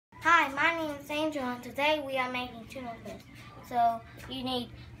my name is Angel, and today we are making tuna fish. So you need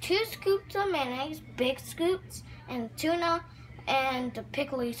 2 scoops of mayonnaise, big scoops, and tuna, and the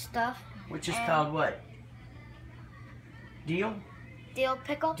pickly stuff. Which is called what? Dill? Dill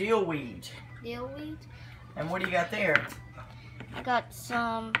pickle? Dill weed. Dill weed. And what do you got there? I got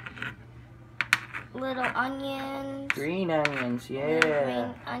some little onions. Green onions, yeah.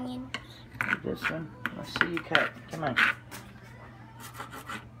 Green onions. This one. Let's see you cut. Come on.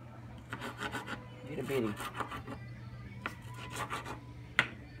 Itty bitty.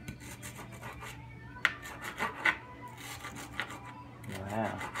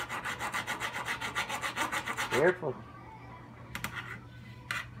 Wow. Careful.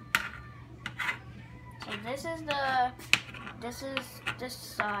 So this is this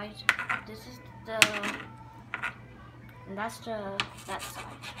side. This is and that's that side.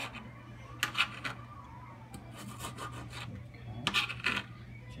 Okay.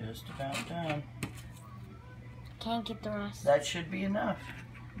 Just about done. Can't get the rest. That should be enough.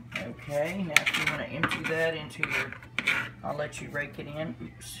 Okay, now if you want to empty that into your, I'll let you rake it in.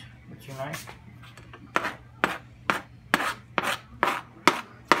 Oops, with your knife.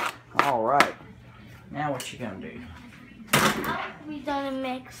 All right. Now what you gonna do? Now we're gonna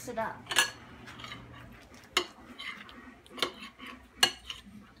mix it up.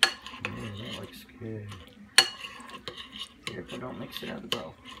 That looks good. Careful, don't mix it out of the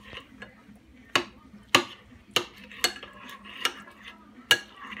bowl.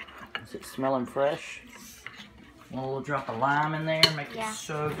 Is it smelling fresh? A little drop of lime in there, make it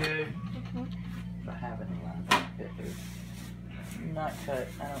so good. If I have any lime, you're not cut.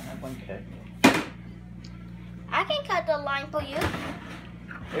 I don't have one cut. I can cut the line for you.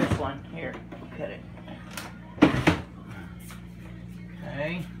 There's one. Here, cut it.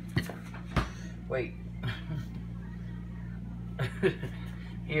 Okay. Wait.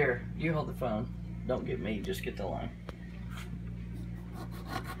 Here, you hold the phone. Don't get me, just get the line.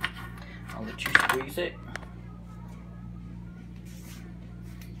 I'll let you squeeze it.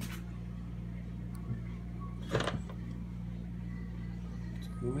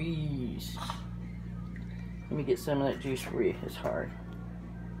 Squeeze. Let me get some of that juice for you. It's hard.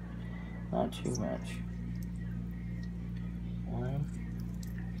 Not too much. 1,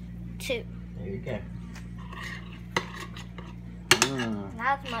 2. There you go.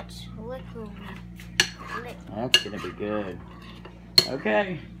 Not as much liquid. That's gonna be good.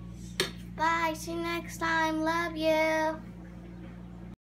 Okay. Bye. See you next time. Love you.